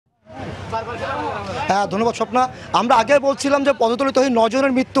হ্যাঁ, ধন্যবাদ স্বপ্না। আমরা আগে বলছিলাম যে পদদলিত হয়ে 9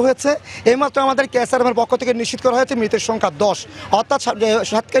 জনের মৃত্যু হয়েছে। এইমাত্র আমাদের কেএসআরএমের পক্ষ থেকে নিশ্চিত করা হয়েছে মৃতের সংখ্যা 10, অর্থাৎ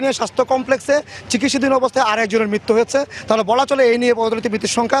সাতকানিয়া স্বাস্থ্য কমপ্লেক্সে চিকিৎসাধীন অবস্থায় আর একজনের মৃত্যু হয়েছে। তাহলে বলা চলে এই নিয়ে পদদলিত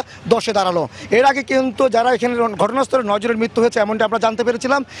মৃত্যুর সংখ্যা 10-এ দাঁড়ালো। এর আগে কিন্তু যারা এখানে ঘটনাস্থলে 9 জনের মৃত্যু হয়েছে এমনটা আমরা জানতে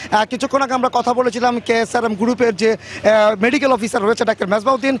পেরেছিলাম। কিছুক্ষণ আগে আমরা কথা বলেছিলাম কেএসআরএম গ্রুপের যে মেডিকেল অফিসার রয়েছে ডাক্তার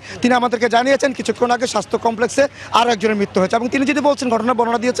মেজবাউদ্দিন, তিনি আমাদেরকে জানিয়েছেন কিছুক্ষণ আগে স্বাস্থ্য কমপ্লেক্সে আর একজনের মৃত্যু হয়েছে। এবং তিনি যদি বলছেন, ঘটনা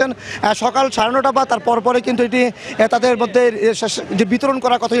বর্ণনা দিয়েছেন সকাল 9:30 বা তার পরে কিন্তু এটি তাদের মধ্যে যে বিতরণ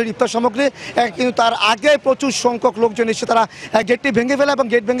করার কথা ইফতার সামগ্রী, কিন্তু তার আগে প্রচুর সংখ্যক লোকজন এসে তারা গেটটি ভেঙে ফেলে এবং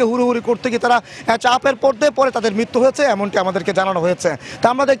গেট ভেঙে হুড়োহুড়ি করতে গিয়ে তারা চাপের পরে তাদের মৃত্যু হয়েছে এমনটি আমাদেরকে জানানো হয়েছে। তা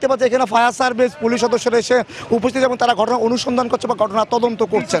আমরা দেখতে পাচ্ছি এখানে ফায়ার সার্ভিস, পুলিশ সদস্যরা এসে উপস্থিত এবং তারা ঘটনা অনুসন্ধান করছে বা ঘটনা তদন্ত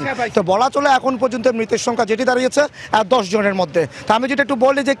করছেন। তো বলা চলে এখন পর্যন্ত মৃতের সংখ্যা যেটি দাঁড়িয়েছে 10 জনের মধ্যে। তা আমি যেটা একটু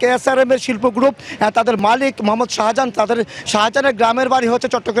বলি যে কেএসআরএম এর শিল্প গ্রুপ, তাদের মালিক মোহাম্মদ শাহজাহান, শাহজাহানের গ্রামের বাড়ি হচ্ছে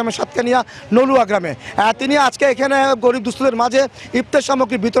চট্টগ্রামের সাতকানিয়া নলুয়া গ্রামে। তিনি আজকে এখানে গরিব দুস্থদের মাঝে ইফতার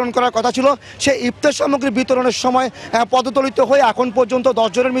সামগ্রী বিতরণ করার কথা ছিল। সেই ইফতার সামগ্রী বিতরণের সময় পদদলিত হয়ে এখন পর্যন্ত 10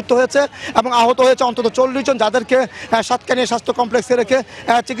 জনের মৃত্যু হয়েছে এবং আহত হয়েছে অন্তত 40 জন, যাদেরকে সাতকানিয়া স্বাস্থ্য কমপ্লেক্সে রেখে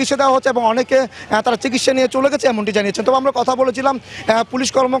চিকিৎসা দেওয়া হচ্ছে এবং অনেকে তারা চিকিৎসা নিয়ে চলে গেছে এমনটি জানিয়েছেন। তবে আমরা কথা বলেছিলাম পুলিশ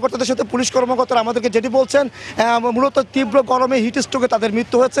কর্মকর্তাদের সাথে। পুলিশ কর্মকর্তারা আমাদেরকে যেটি বলছেন, মূলত তীব্র গরমে হিট স্ট্রোকে তাদের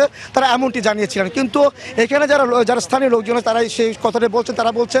মৃত্যু হয়েছে, তারা এমনটি জানিয়েছিলেন। কিন্তু এখানে যারা স্থানীয় লোকজন তারা সেই কথাটি বলছেন।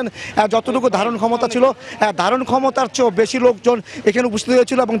 তারা বলছেন যতটুকু ধারণ ক্ষমতা ছিল, ধারণ ক্ষমতার চেয়েও বেশি লোকজন এখানে উপস্থিত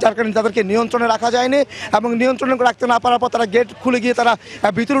হয়েছিল এবং যার কারণে তাদেরকে নিয়ন্ত্রণে রাখা যায়নি এবং নিয়ন্ত্রণে রাখতে না পারার পর তারা গেট খুলে গিয়ে তারা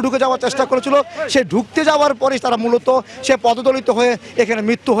ভিতরে ঢুকে যাওয়ার চেষ্টা করেছিল। সে ঢুকতে যাওয়ার পরেই তারা মূলত সে পদদলিত হয়ে এখানে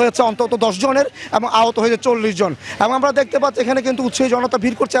মৃত্যু হয়েছে অন্তত 10 জনের এবং আহত হয়েছে 40 জন। এবং আমরা দেখতে পাচ্ছি এখানে কিন্তু উৎসাহী জনতা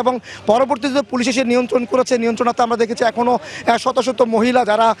ভিড় করছে এবং পরবর্তীতে পুলিশ এসে নিয়ন্ত্রণ করেছে। নিয়ন্ত্রণাতে আমরা দেখেছি এখনও শত শত মহিলা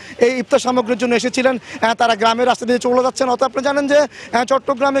যারা এই ইফতার সামগ্রীর জন্য এসেছিলেন তারা গ্রামের রাস্তা দিয়ে চলে যাচ্ছেন। অর্থাৎ আপনি জানেন যে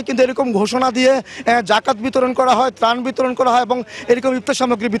চট্টগ্রামে কিন্তু এরকম ঘোষণা দিয়ে জাকাত বিতরণ করা হয়, ত্রাণ বিতরণ করা হয় এবং এরকম ইফতার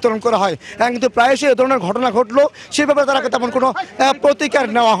সামগ্রী বিতরণ করা হয়, কিন্তু প্রায়শই এ ধরনের ঘটনা ঘটলো সেভাবে তারা তেমন কোনো প্রতিকার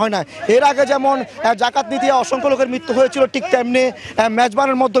নেওয়া হয় না। এর আগে যেমন জাকাত নীতি অসংখ্য লোকের মৃত্যু হয়েছিল, ঠিক তেমনি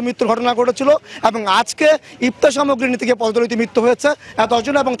মেজবানের মধ্যে মৃত্যুর ঘটনা ঘটেছিল এবং আজকে ইফতার সামগ্রী নীতি থেকে পদদলিত মৃত্যু হয়েছে 10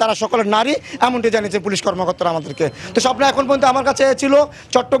 জন এবং তারা সকলের নারী, এমনটি জানিয়েছে পুলিশ কর্মকর্তারা আমাদেরকে। তো স্বপ্ন এখন পর্যন্ত আমার কাছে ছিল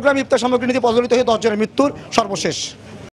চট্টগ্রাম ইফতার সামগ্রী নীতি পদদলিত হয়ে 10 জনের মৃত্যুর সর্বশেষ।